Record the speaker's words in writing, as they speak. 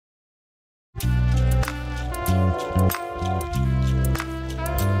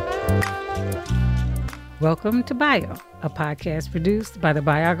Welcome to Bio, a podcast produced by the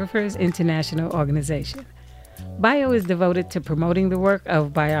Biographers International Organization. Bio is devoted to promoting the work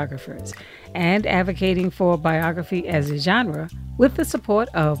of biographers and advocating for biography as a genre with the support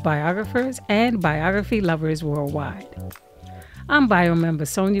of biographers and biography lovers worldwide. I'm Bio member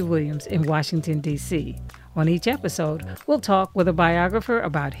Sonia Williams in Washington, D.C. On each episode, we'll talk with a biographer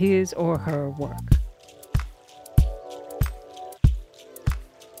about his or her work.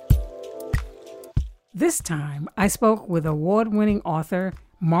 This time, I spoke with award-winning author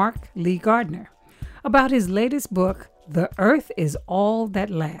Mark Lee Gardner about his latest book, The Earth is All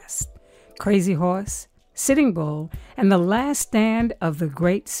That Lasts: Crazy Horse, Sitting Bull, and the Last Stand of the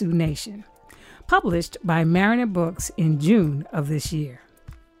Great Sioux Nation, published by Mariner Books in June of this year.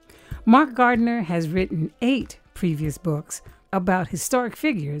 Mark Gardner has written 8 previous books about historic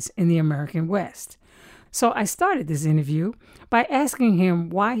figures in the American West. So I started this interview by asking him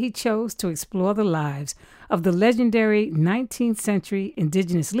why he chose to explore the lives of the legendary 19th century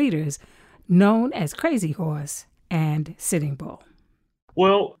indigenous leaders known as Crazy Horse and Sitting Bull.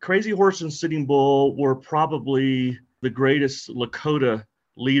 Well, Crazy Horse and Sitting Bull were probably the greatest Lakota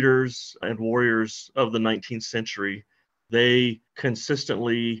leaders and warriors of the 19th century. They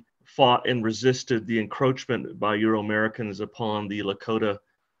consistently fought and resisted the encroachment by Euro-Americans upon the Lakota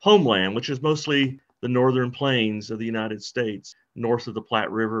homeland, which is mostly the northern plains of the United States, north of the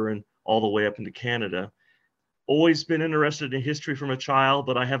Platte River and all the way up into Canada. Always been interested in history from a child,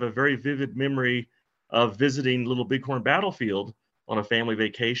 but I have a very vivid memory of visiting Little Bighorn Battlefield on a family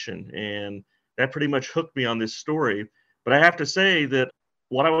vacation. And that pretty much hooked me on this story. But I have to say that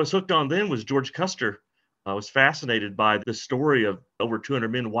what I was hooked on then was George Custer. I was fascinated by the story of over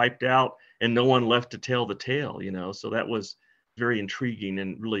 200 men wiped out and no one left to tell the tale, so that was very intriguing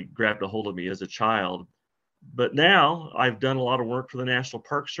and really grabbed a hold of me as a child. But now I've done a lot of work for the National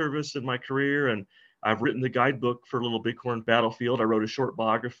Park Service in my career, and I've written the guidebook for Little Bighorn Battlefield. I wrote a short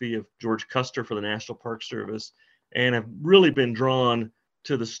biography of George Custer for the National Park Service, and I've really been drawn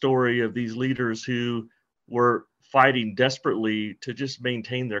to the story of these leaders who were fighting desperately to just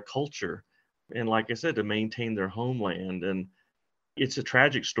maintain their culture. And like I said, to maintain their homeland. And it's a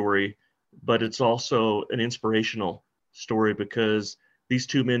tragic story, but it's also an inspirational story because these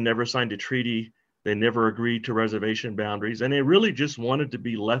 2 men never signed a treaty. They never agreed to reservation boundaries, and they really just wanted to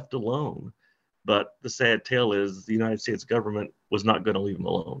be left alone. But the sad tale is the United States government was not going to leave them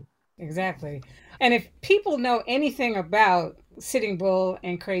alone. Exactly. And if people know anything about Sitting Bull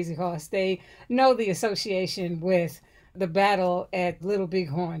and Crazy Horse, they know the association with the battle at Little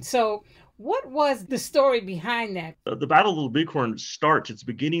Bighorn. So what was the story behind that? The Battle of Little Bighorn its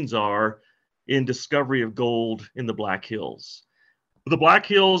beginnings are in discovery of gold in the Black Hills. The Black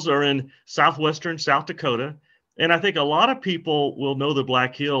Hills are in southwestern South Dakota, and I think a lot of people will know the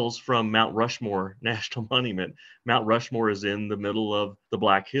Black Hills from Mount Rushmore National Monument. Mount Rushmore is in the middle of the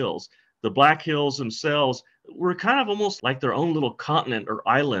Black Hills. The Black Hills themselves were kind of almost like their own little continent or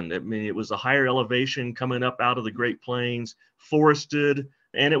island. I mean, it was a higher elevation coming up out of the Great Plains, forested,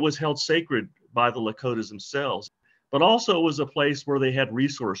 and it was held sacred by the Lakotas themselves. But also it was a place where they had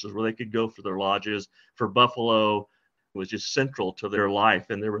resources, where they could go for their lodges, for buffalo. It was just central to their life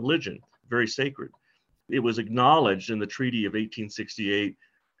and their religion, very sacred. It was acknowledged in the Treaty of 1868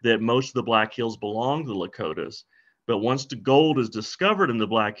 that most of the Black Hills belonged to the Lakotas. But once the gold is discovered in the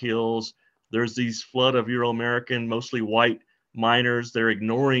Black Hills, there's these flood of Euro-American, mostly white miners. They're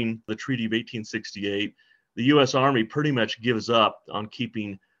ignoring the Treaty of 1868. The U.S. Army pretty much gives up on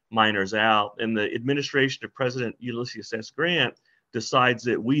keeping miners out, and the administration of President Ulysses S. Grant decides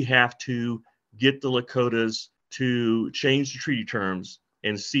that we have to get the Lakotas to change the treaty terms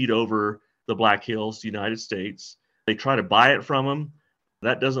and cede over the Black Hills to the United States. They try to buy it from them.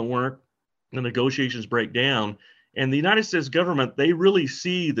 That doesn't work. The negotiations break down, and the United States government, they really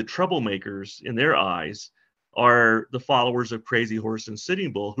see the troublemakers in their eyes are the followers of Crazy Horse and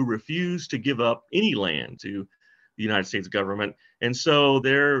Sitting Bull, who refuse to give up any land to the United States government. And so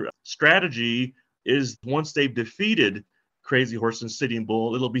their strategy is, once they've defeated Crazy Horse and Sitting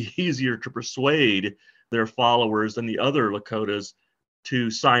Bull, it'll be easier to persuade their followers and the other Lakotas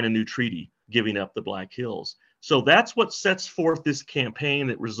to sign a new treaty, giving up the Black Hills. So that's what sets forth this campaign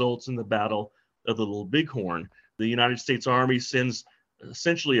that results in the Battle of the Little Bighorn. The United States Army sends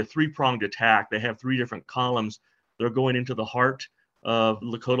essentially a 3-pronged attack. They have 3 different columns. They're going into the heart of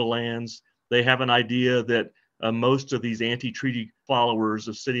Lakota lands. They have an idea that most of these anti-treaty followers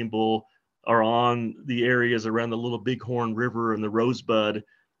of Sitting Bull are on the areas around the Little Bighorn River and the Rosebud,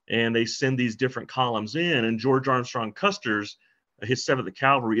 and they send these different columns in. And George Armstrong Custer's, his 7th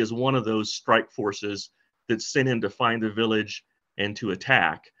Cavalry, is one of those strike forces that's sent in to find the village and to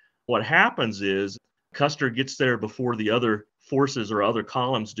attack. What happens is Custer gets there before the other forces or other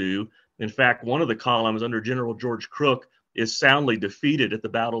columns do. In fact, one of the columns under General George Crook is soundly defeated at the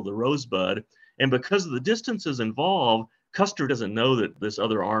Battle of the Rosebud. And because of the distances involved, Custer doesn't know that this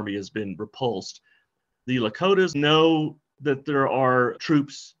other army has been repulsed. The Lakotas know that there are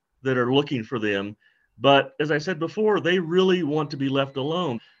troops that are looking for them. But as I said before, they really want to be left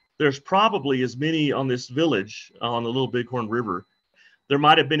alone. There's probably as many on this village on the Little Bighorn River. There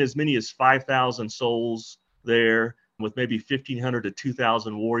might have been as many as 5,000 souls there with maybe 1,500 to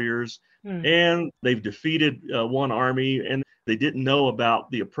 2,000 warriors. And they've defeated one army, and they didn't know about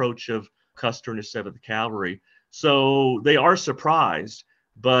the approach of Custer and his 7th Cavalry. So they are surprised.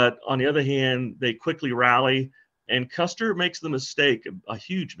 But on the other hand, they quickly rally, and Custer makes the mistake, a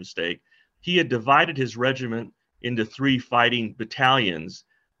huge mistake. He had divided his regiment into 3 fighting battalions,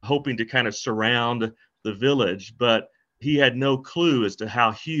 hoping to kind of surround the village, but he had no clue as to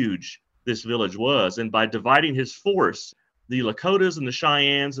how huge this village was. And by dividing his force, the Lakotas and the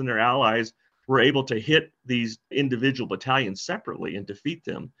Cheyennes and their allies were able to hit these individual battalions separately and defeat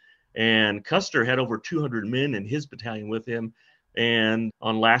them. And Custer had over 200 men in his battalion with him. And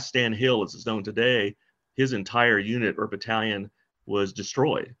on Last Stand Hill, as it's known today, his entire unit or battalion was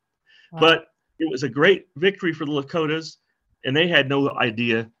destroyed. Wow. But it was a great victory for the Lakotas, and they had no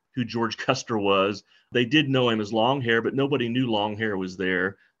idea who George Custer was. They did know him as Longhair, but nobody knew Longhair was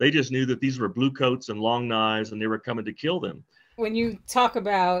there. They just knew that these were Bluecoats and Long Knives, and they were coming to kill them. When you talk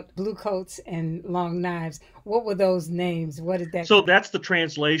about Bluecoats and Long Knives, what were those names? What did that? So that's the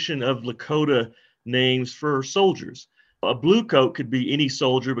translation of Lakota names for soldiers. A Bluecoat could be any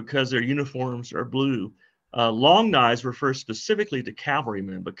soldier because their uniforms are blue. Long Knives refer specifically to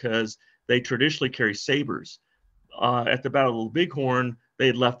cavalrymen because they traditionally carry sabers. At the Battle of the Bighorn, they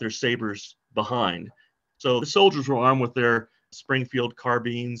had left their sabers behind. So the soldiers were armed with their Springfield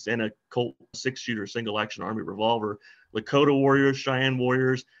carbines and a Colt 6-shooter single-action Army revolver. Lakota warriors, Cheyenne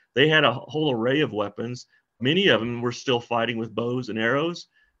warriors, they had a whole array of weapons. Many of them were still fighting with bows and arrows,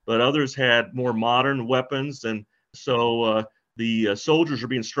 but others had more modern weapons. And so the soldiers were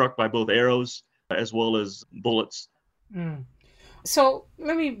being struck by both arrows as well as bullets. So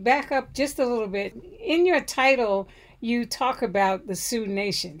let me back up just a little bit. In your title, you talk about the Sioux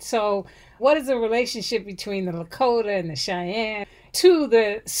Nation. So what is the relationship between the Lakota and the Cheyenne to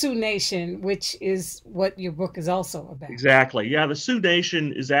the Sioux Nation, which is what your book is also about? Exactly. Yeah, the Sioux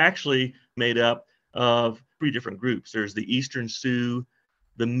Nation is actually made up of 3 different groups. There's the Eastern Sioux,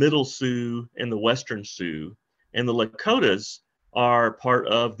 the Middle Sioux, and the Western Sioux. And the Lakotas are part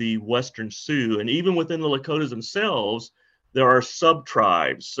of the Western Sioux. And even within the Lakotas themselves, there are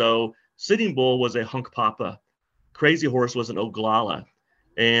sub-tribes. So Sitting Bull was a Hunkpapa. Crazy Horse was an Oglala.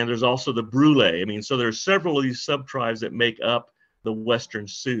 And there's also the Brule. I mean, so there's several of these sub-tribes that make up the Western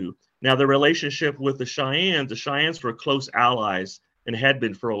Sioux. Now, the relationship with the Cheyennes were close allies and had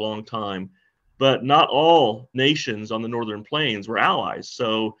been for a long time. But not all nations on the Northern Plains were allies.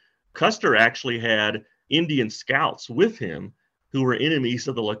 So Custer actually had Indian scouts with him who were enemies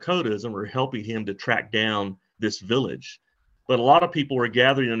of the Lakotas and were helping him to track down this village. But a lot of people were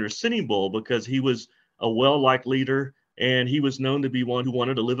gathering under Sitting Bull because he was a well-liked leader, and he was known to be one who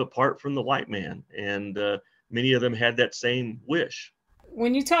wanted to live apart from the white man. And many of them had that same wish.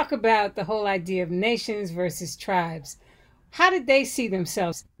 When you talk about the whole idea of nations versus tribes, how did they see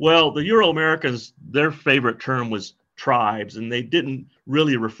themselves? Well, the Euro-Americans, their favorite term was tribes, and they didn't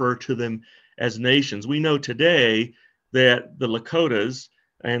really refer to them as nations. We know today that the Lakotas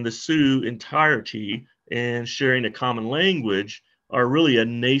and the Sioux entirety and sharing a common language are really a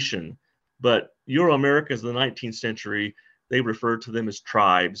nation. But Euro-Americans in the 19th century, they referred to them as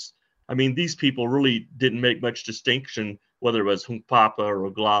tribes. I mean, these people really didn't make much distinction whether it was Hunkpapa or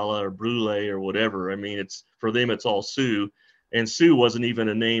Oglala or Brule or whatever. I mean, it's for them, it's all Sioux. And Sioux wasn't even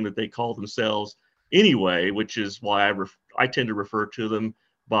a name that they called themselves anyway, which is why I tend to refer to them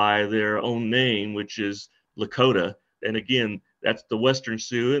by their own name, which is Lakota. And again, that's the Western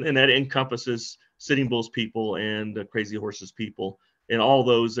Sioux, and that encompasses Sitting Bull's people and Crazy Horse's people, and all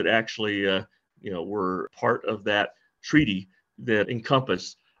those that actually, were part of that treaty that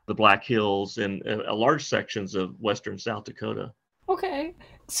encompassed the Black Hills and large sections of western South Dakota. Okay.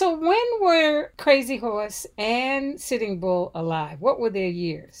 So when were Crazy Horse and Sitting Bull alive? What were their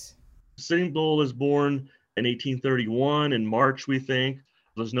years? Sitting Bull was born in 1831 in March, we think.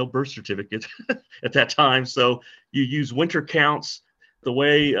 There's no birth certificate at that time. So you use winter counts. The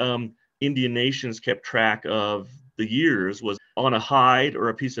way Indian nations kept track of the years was on a hide or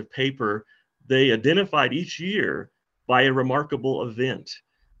a piece of paper. They identified each year by a remarkable event.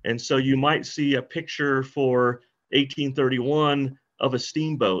 And so you might see a picture for 1831 of a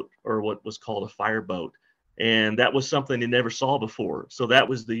steamboat, or what was called a fireboat. And that was something they never saw before. So that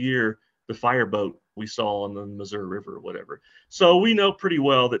was the year the fireboat we saw on the Missouri River or whatever. So we know pretty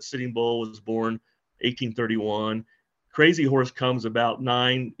well that Sitting Bull was born 1831. Crazy Horse comes about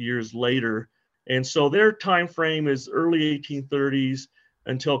 9 years later. And so their time frame is early 1830s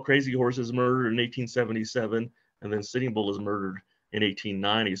until Crazy Horse is murdered in 1877, and then Sitting Bull is murdered in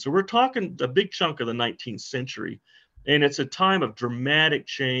 1890. So we're talking a big chunk of the 19th century. And it's a time of dramatic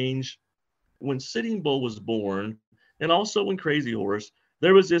change. When Sitting Bull was born, and also when Crazy Horse,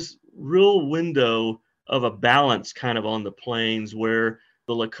 there was this real window of a balance kind of on the plains where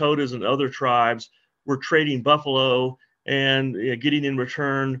the Lakotas and other tribes were trading buffalo and getting in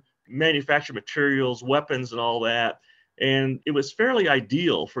return manufactured materials, weapons, and all that. And it was fairly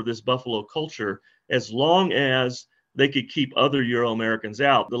ideal for this buffalo culture as long as they could keep other Euro-Americans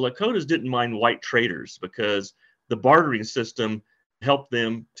out. The Lakotas didn't mind white traders because the bartering system helped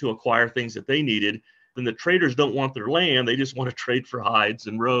them to acquire things that they needed. Then the traders don't want their land. They just want to trade for hides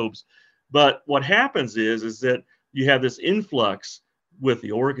and robes. But what happens is that you have this influx with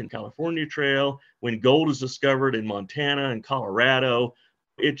the Oregon-California Trail. When gold is discovered in Montana and Colorado,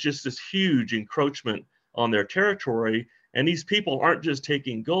 it's just this huge encroachment on their territory. And these people aren't just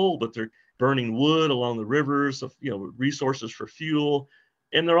taking gold, but they're burning wood along the rivers, resources for fuel.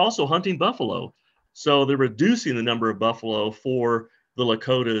 And they're also hunting buffalo. So they're reducing the number of buffalo for the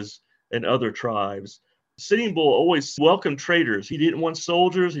Lakotas and other tribes. Sitting Bull always welcomed traders. He didn't want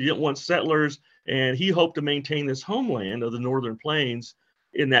soldiers, he didn't want settlers, and he hoped to maintain this homeland of the Northern Plains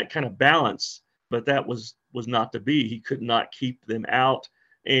in that kind of balance. But that was not to be. He could not keep them out.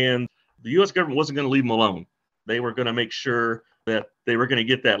 And the U.S. government wasn't going to leave them alone. They were going to make sure that they were going to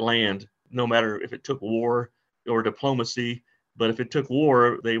get that land, no matter if it took war or diplomacy. But if it took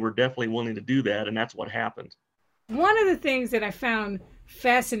war, they were definitely willing to do that, and that's what happened. One of the things that I found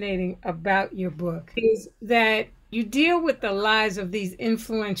fascinating about your book is that you deal with the lives of these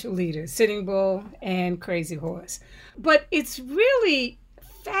influential leaders, Sitting Bull and Crazy Horse. But it's really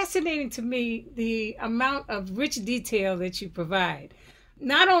fascinating to me the amount of rich detail that you provide,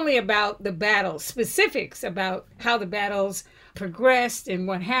 not only about the battles, specifics about how the battles progressed and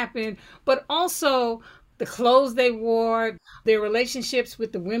what happened, but also the clothes they wore, their relationships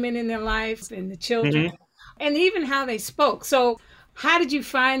with the women in their lives and the children, and even how they spoke. So how did you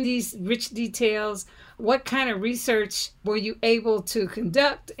find these rich details? What kind of research were you able to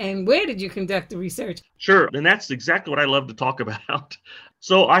conduct, and where did you conduct the research? Sure, and that's exactly what I love to talk about.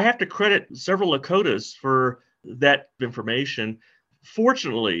 So I have to credit several Lakotas for that information.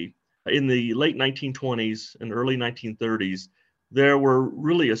 Fortunately, in the late 1920s and early 1930s, there were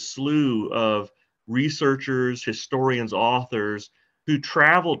really a slew of researchers, historians, authors who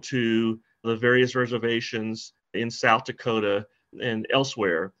traveled to the various reservations in South Dakota and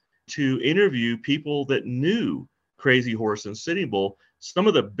elsewhere to interview people that knew Crazy Horse and Sitting Bull. Some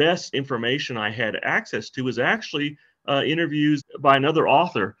of the best information I had access to was actually interviews by another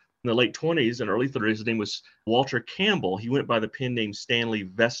author in the late 20s and early 30s. His name was Walter Campbell. He went by the pen name Stanley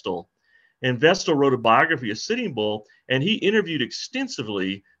Vestal. And Vestal wrote a biography of Sitting Bull, and he interviewed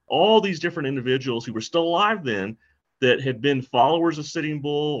extensively all these different individuals who were still alive then that had been followers of Sitting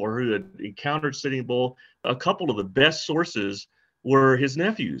Bull or who had encountered Sitting Bull. A couple of the best sources were his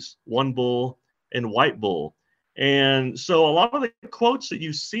nephews, One Bull and White Bull. And so a lot of the quotes that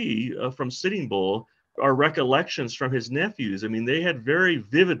you see from Sitting Bull are recollections from his nephews. I mean, they had very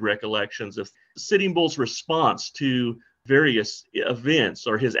vivid recollections of Sitting Bull's response to various events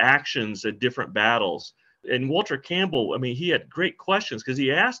or his actions at different battles. And Walter Campbell, I mean, he had great questions because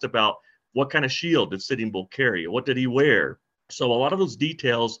he asked about what kind of shield did Sitting Bull carry? What did he wear? So a lot of those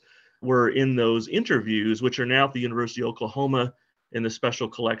details were in those interviews, which are now at the University of Oklahoma in the special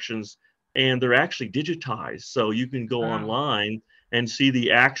collections, and they're actually digitized. So you can go online and see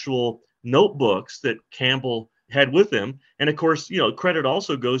the actual notebooks that Campbell had with him. And of course, credit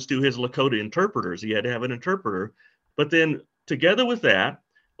also goes to his Lakota interpreters. He had to have an interpreter. But then together with that,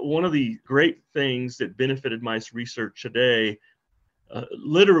 one of the great things that benefited my research today,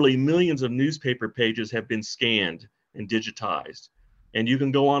 literally millions of newspaper pages have been scanned and digitized. And you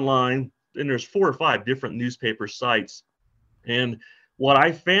can go online, and there's 4 or 5 different newspaper sites. And what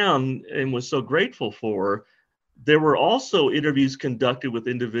I found and was so grateful for, there were also interviews conducted with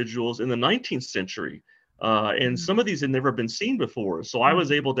individuals in the 19th century. And some of these had never been seen before. So I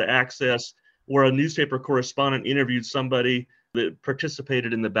was able to access where a newspaper correspondent interviewed somebody that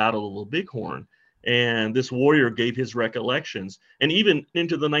participated in the Battle of Little Bighorn. And this warrior gave his recollections. And even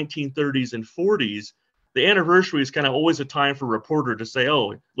into the 1930s and 40s, the anniversary is kind of always a time for a reporter to say,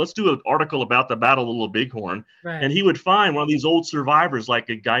 oh, let's do an article about the Battle of the Little Bighorn. Right. And he would find one of these old survivors, like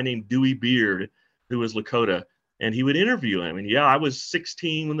a guy named Dewey Beard, who was Lakota, and he would interview him. And yeah, I was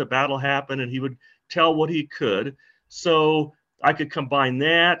 16 when the battle happened, and he would tell what he could. So I could combine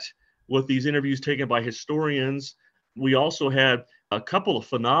that with these interviews taken by historians. We also had a couple of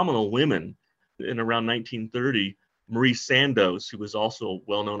phenomenal women in around 1930, Marie Sandoz, who was also a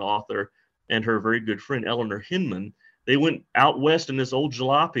well-known author, and her very good friend Eleanor Hinman. They went out west in this old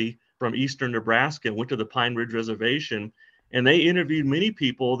jalopy from eastern Nebraska and went to the Pine Ridge Reservation, and they interviewed many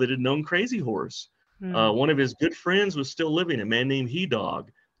people that had known Crazy Horse. One of his good friends was still living, a man named He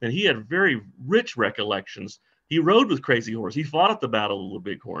Dog, and he had very rich recollections. He rode with Crazy Horse. He fought at the Battle of the Little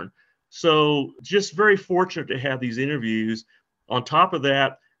Bighorn. So just very fortunate to have these interviews. On top of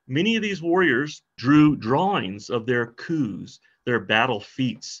that, many of these warriors drew drawings of their coups, their battle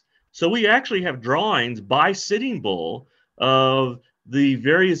feats. So we actually have drawings by Sitting Bull of the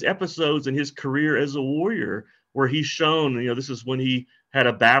various episodes in his career as a warrior, where he's shown, this is when he had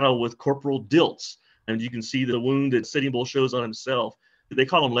a battle with Corporal Dilts. And you can see the wound that Sitting Bull shows on himself. They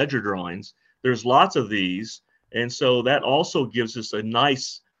call them ledger drawings. There's lots of these. And so that also gives us a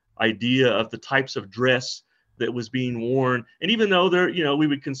nice idea of the types of dress that was being worn. And even though they're, we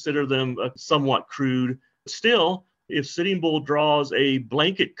would consider them somewhat crude, still, if Sitting Bull draws a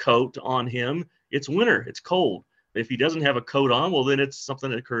blanket coat on him, it's winter, it's cold. If he doesn't have a coat on, well, then it's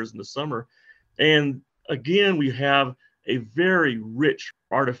something that occurs in the summer. And again, we have a very rich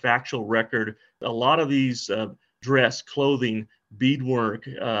artifactual record. A lot of these dress, clothing, beadwork,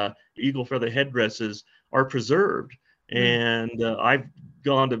 eagle feather headdresses are preserved. And I've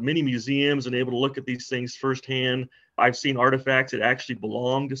gone to many museums and able to look at these things firsthand. I've seen artifacts that actually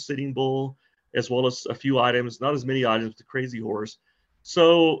belong to Sitting Bull, as well as a few items, not as many items to Crazy Horse.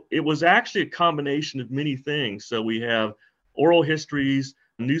 So it was actually a combination of many things. So we have oral histories,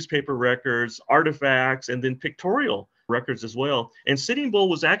 newspaper records, artifacts, and then pictorial records as well. And Sitting Bull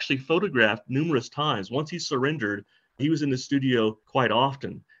was actually photographed numerous times. Once he surrendered, he was in the studio quite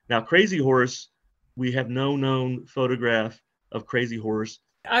often. Now, Crazy Horse, we have no known photograph of Crazy Horse.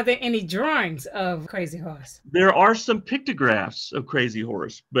 Are there any drawings of Crazy Horse? There are some pictographs of Crazy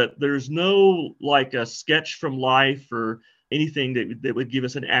Horse, but there's no like a sketch from life or anything that would give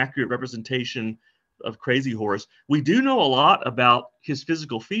us an accurate representation of Crazy Horse. We do know a lot about his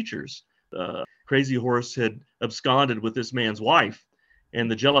physical features. Crazy Horse had absconded with this man's wife,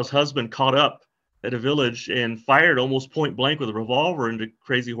 and the jealous husband caught up at a village and fired almost point blank with a revolver into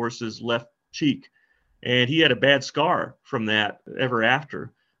Crazy Horse's left cheek. And he had a bad scar from that ever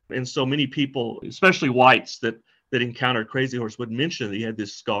after. And so many people, especially whites that encountered Crazy Horse, would mention that he had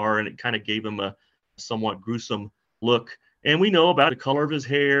this scar, and it kind of gave him a somewhat gruesome look. And we know about the color of his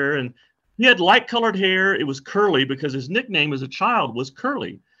hair, and he had light colored hair. It was curly because his nickname as a child was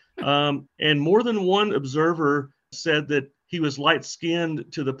Curly. And more than one observer said that he was light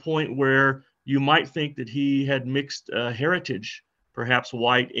skinned to the point where you might think that he had mixed heritage, perhaps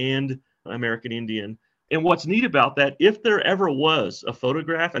white and American Indian. And what's neat about that, if there ever was a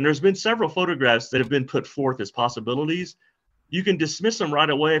photograph, and there's been several photographs that have been put forth as possibilities, you can dismiss them right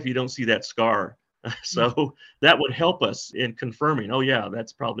away if you don't see that scar. So that would help us in confirming, oh yeah,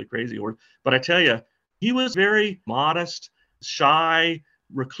 that's probably Crazy Horse. But I tell you, he was very modest, shy,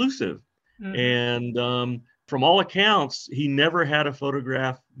 reclusive. And from all accounts, he never had a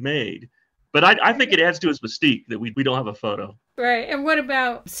photograph made. But I think it adds to his mystique that we don't have a photo. Right. And what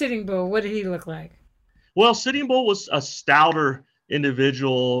about Sitting Bull? What did he look like? Well, Sitting Bull was a stouter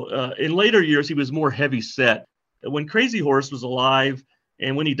individual. In later years, he was more heavy set. When Crazy Horse was alive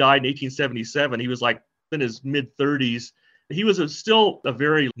and when he died in 1877, he was like in his mid-30s. He was still a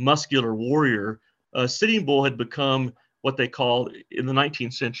very muscular warrior. Sitting Bull had become what they called, in the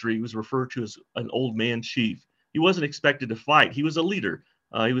 19th century, he was referred to as an old man chief. He wasn't expected to fight. He was a leader.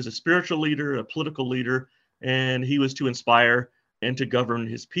 He was a spiritual leader, a political leader, and he was to inspire and to govern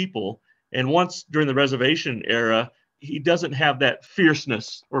his people. And once during the reservation era, he doesn't have that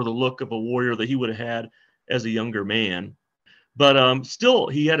fierceness or the look of a warrior that he would have had as a younger man. But still,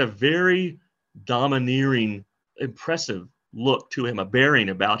 he had a very domineering, impressive look to him, a bearing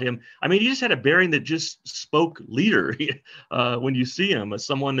about him. I mean, he just had a bearing that just spoke leader when you see him, as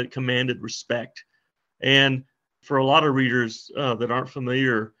someone that commanded respect. And for a lot of readers that aren't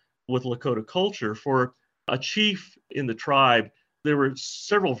familiar with Lakota culture, for a chief in the tribe, there were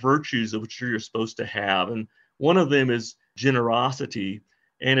several virtues of which you're supposed to have. And one of them is generosity.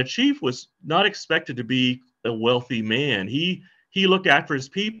 And a chief was not expected to be a wealthy man. He looked after his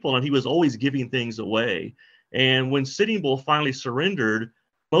people, and he was always giving things away. And when Sitting Bull finally surrendered,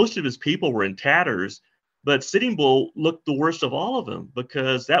 most of his people were in tatters. But Sitting Bull looked the worst of all of them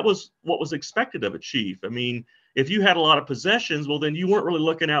because that was what was expected of a chief. I mean, if you had a lot of possessions, well, then you weren't really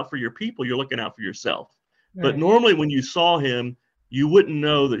looking out for your people. You're looking out for yourself. But Right. normally when you saw him, you wouldn't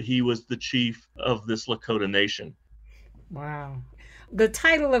know that he was the chief of this Lakota nation. Wow. The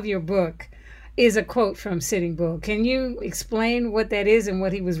title of your book is a quote from Sitting Bull. Can you explain what that is and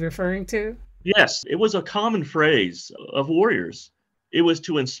what he was referring to? Yes, it was a common phrase of warriors. It was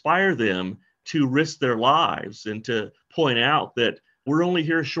to inspire them to risk their lives and to point out that we're only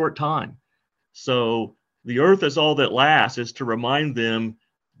here a short time. So the earth is all that lasts, is to remind them,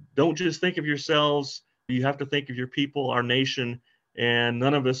 don't just think of yourselves. You have to think of your people, our nation, and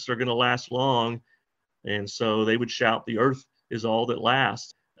none of us are going to last long. And so they would shout, the earth is all that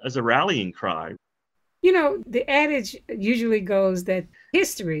lasts, as a rallying cry. You know, the adage usually goes that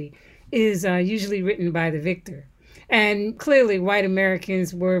history is usually written by the victor. And clearly, white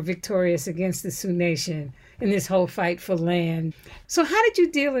Americans were victorious against the Sioux Nation in this whole fight for land. So, how did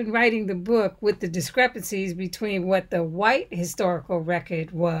you deal in writing the book with the discrepancies between what the white historical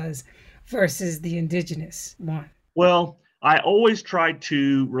record was versus the indigenous one? Well, I always tried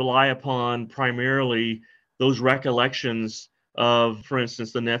to rely upon primarily those recollections of, for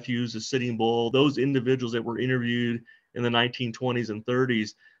instance, the nephews of Sitting Bull, those individuals that were interviewed in the 1920s and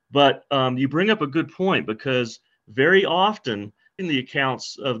 30s. But you bring up a good point, because very often in the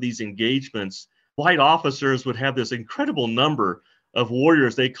accounts of these engagements, white officers would have this incredible number of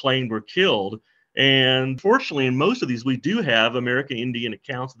warriors they claimed were killed. And fortunately, in most of these, we do have American Indian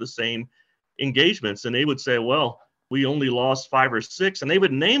accounts of the same engagements. And they would say, well, we only lost 5 or 6, and they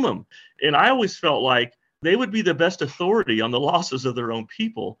would name them. And I always felt like they would be the best authority on the losses of their own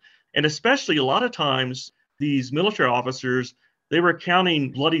people. And especially a lot of times, these military officers, they were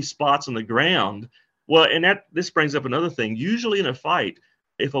counting bloody spots on the ground. Well, and this brings up another thing. Usually in a fight,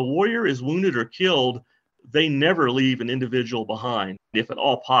 if a warrior is wounded or killed, they never leave an individual behind, if at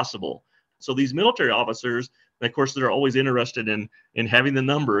all possible. So these military officers, and of course, they're always interested in having the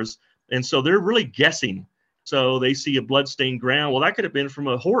numbers. And so they're really guessing. So they see a bloodstained ground. Well, that could have been from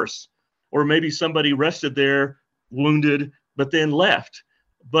a horse, or maybe somebody rested there wounded, but then left.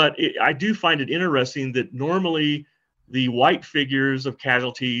 But I do find it interesting that normally the white figures of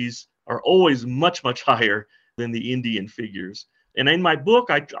casualties are always much, much higher than the Indian figures. And in my book,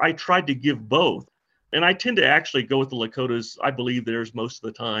 I tried to give both. And I tend to actually go with the Lakotas. I believe theirs most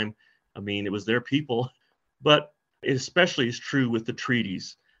of the time. I mean, it was their people. But it especially is true with the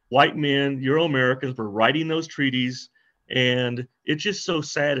treaties. White men, Euro-Americans, were writing those treaties. And it's just so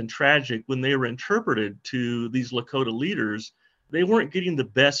sad and tragic when they were interpreted to these Lakota leaders. They weren't getting the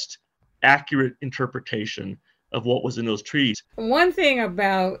best accurate interpretation of what was in those treaties. One thing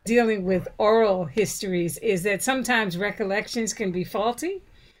about dealing with oral histories is that sometimes recollections can be faulty.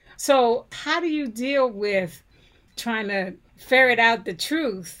 So, how do you deal with trying to ferret out the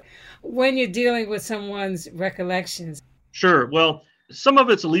truth when you're dealing with someone's recollections? Sure. Well, some of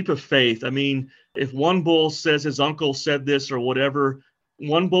it's a leap of faith. I mean, if one bull says his uncle said this or whatever,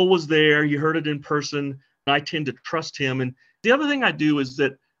 one bull was there, you heard it in person, and I tend to trust him. And the other thing I do is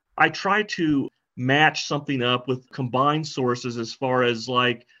that I try to match something up with combined sources, as far as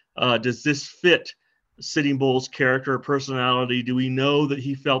like, does this fit Sitting Bull's character or personality? Do we know that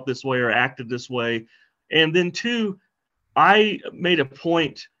he felt this way or acted this way? And then two, I made a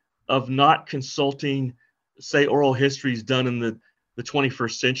point of not consulting, say, oral histories done in the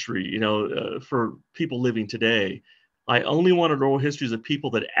 21st century, for people living today. I only wanted oral histories of people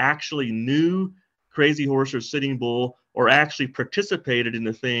that actually knew Crazy Horse or Sitting Bull, or actually participated in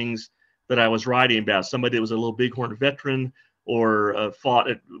the things that I was writing about. Somebody that was a little Bighorn veteran, or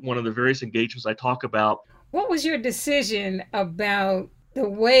fought at one of the various engagements I talk about. What was your decision about the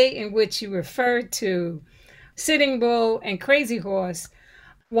way in which you referred to Sitting Bull and Crazy Horse?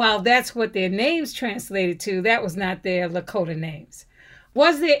 While that's what their names translated to, that was not their Lakota names.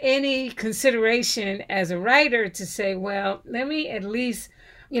 Was there any consideration as a writer to say, well, let me at least,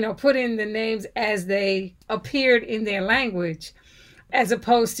 put in the names as they appeared in their language, as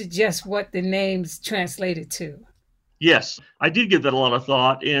opposed to just what the names translated to? Yes, I did give that a lot of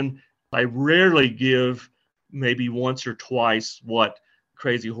thought, and I rarely give, maybe once or twice, what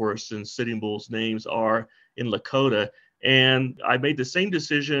Crazy Horse and Sitting Bull's names are in Lakota. And I made the same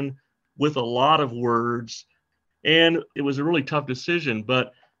decision with a lot of words, and it was a really tough decision,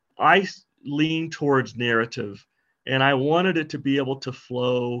 but I leaned towards narrative, and I wanted it to be able to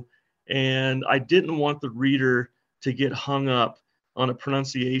flow, and I didn't want the reader to get hung up on a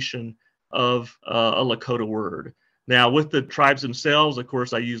pronunciation of a Lakota word. Now, with the tribes themselves, of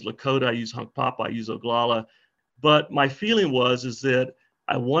course, I use Lakota, I use Hunkpapa, I use Oglala, but my feeling is that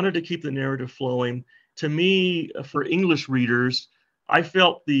I wanted to keep the narrative flowing, to me, for English readers, I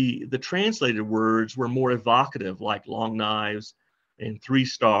felt the translated words were more evocative, like long knives and 3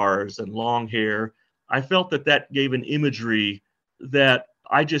 stars and long hair. I felt that gave an imagery that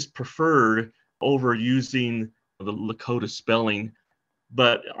I just preferred over using the Lakota spelling.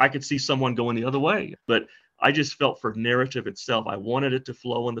 But I could see someone going the other way. But I just felt for narrative itself, I wanted it to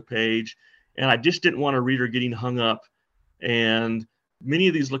flow on the page, and I just didn't want a reader getting hung up. And many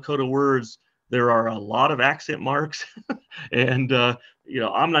of these Lakota words, there are a lot of accent marks, and I'm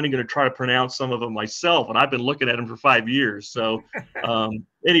not even going to try to pronounce some of them myself, and I've been looking at them for 5 years. So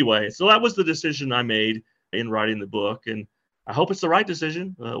anyway, so that was the decision I made in writing the book, and I hope it's the right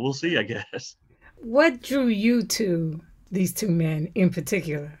decision. We'll see, I guess. What drew you to these two men in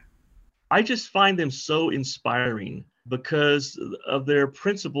particular? I just find them so inspiring because of their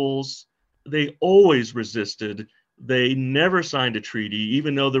principles. They always resisted. They never signed a treaty,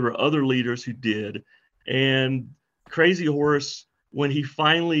 even though there were other leaders who did. And Crazy Horse, when he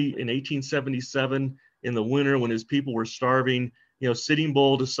finally, in 1877, in the winter, when his people were starving, Sitting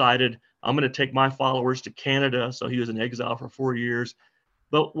Bull decided, I'm going to take my followers to Canada. So he was in exile for 4 years.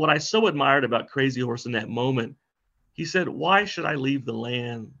 But what I so admired about Crazy Horse in that moment, he said, why should I leave the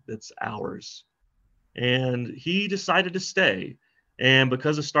land that's ours? And he decided to stay. And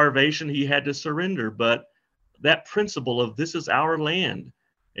because of starvation, he had to surrender. But that principle of this is our land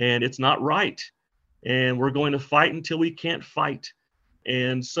and it's not right, and we're going to fight until we can't fight.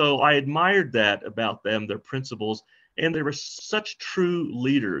 And so I admired that about them, their principles. And they were such true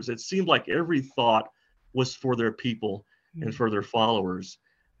leaders. It seemed like every thought was for their people and for their followers.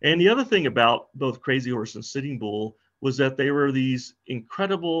 And the other thing about both Crazy Horse and Sitting Bull was that they were these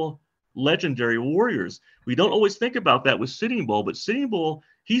incredible, legendary warriors. We don't always think about that with Sitting Bull, but Sitting Bull,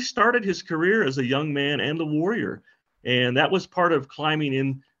 he started his career as a young man and a warrior. And that was part of climbing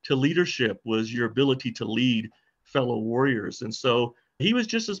into leadership, was your ability to lead fellow warriors. And so he was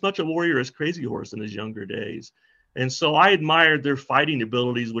just as much a warrior as Crazy Horse in his younger days. And so I admired their fighting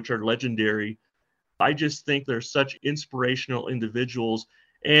abilities, which are legendary. I just think they're such inspirational individuals.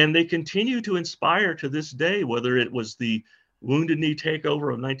 And they continue to inspire to this day, whether it was the Wounded Knee takeover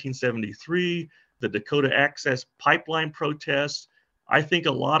of 1973, the Dakota Access Pipeline protests. I think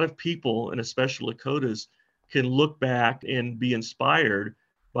a lot of people, and especially Lakotas, can look back and be inspired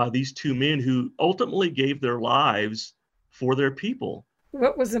by these two men who ultimately gave their lives for their people.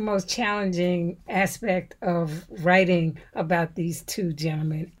 What was the most challenging aspect of writing about these two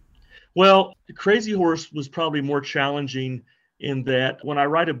gentlemen? Well, Crazy Horse was probably more challenging in that when I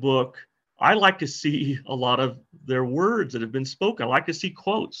write a book, I like to see a lot of their words that have been spoken. I like to see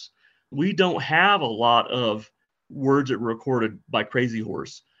quotes. We don't have a lot of words that were recorded by Crazy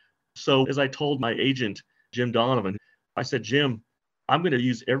Horse. So as I told my agent, Jim Donovan, I said, Jim, I'm going to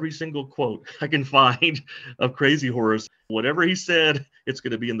use every single quote I can find of Crazy Horse. Whatever he said, it's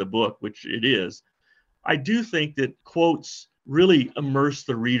going to be in the book, which it is. I do think that quotes really immerse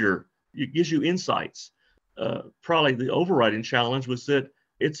the reader. It gives you insights. Probably the overriding challenge was that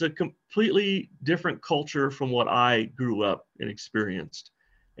it's a completely different culture from what I grew up and experienced.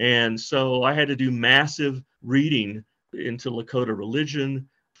 And so I had to do massive reading into Lakota religion,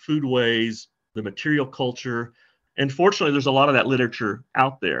 foodways, the material culture. And fortunately, there's a lot of that literature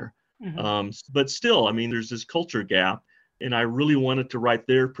out there. Mm-hmm. But still, I mean, there's this culture gap, and I really wanted to write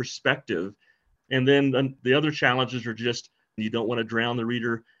their perspective. And then the other challenges are just, you don't want to drown the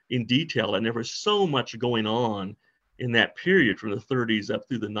reader in detail. And there was so much going on in that period from the 30s up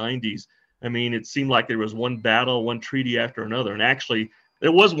through the 90s. I mean, it seemed like there was one battle, one treaty after another. And actually,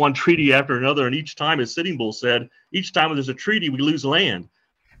 there was one treaty after another. And each time, as Sitting Bull said, each time there's a treaty, we lose land.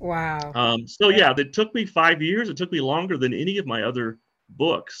 Wow. So, yeah, it took me 5 years. It took me longer than any of my other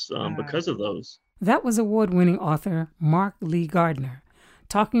books because of those. That was award-winning author Mark Lee Gardner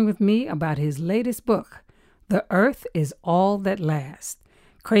talking with me about his latest book, The Earth is All That Lasts,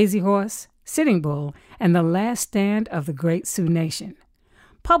 Crazy Horse, Sitting Bull, and the Last Stand of the Great Sioux Nation,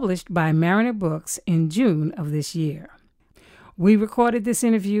 published by Mariner Books in June of this year. We recorded this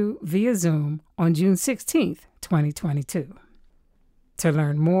interview via Zoom on June 16th, 2022. To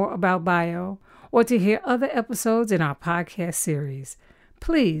learn more about Bio or to hear other episodes in our podcast series,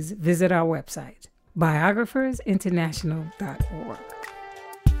 please visit our website, biographersinternational.org.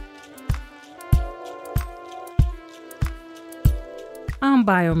 I'm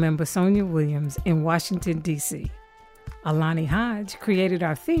Bio member Sonia Williams in Washington, D.C. Alani Hodge created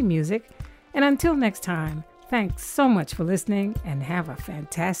our theme music, and until next time, thanks so much for listening and have a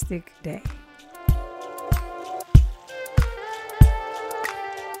fantastic day.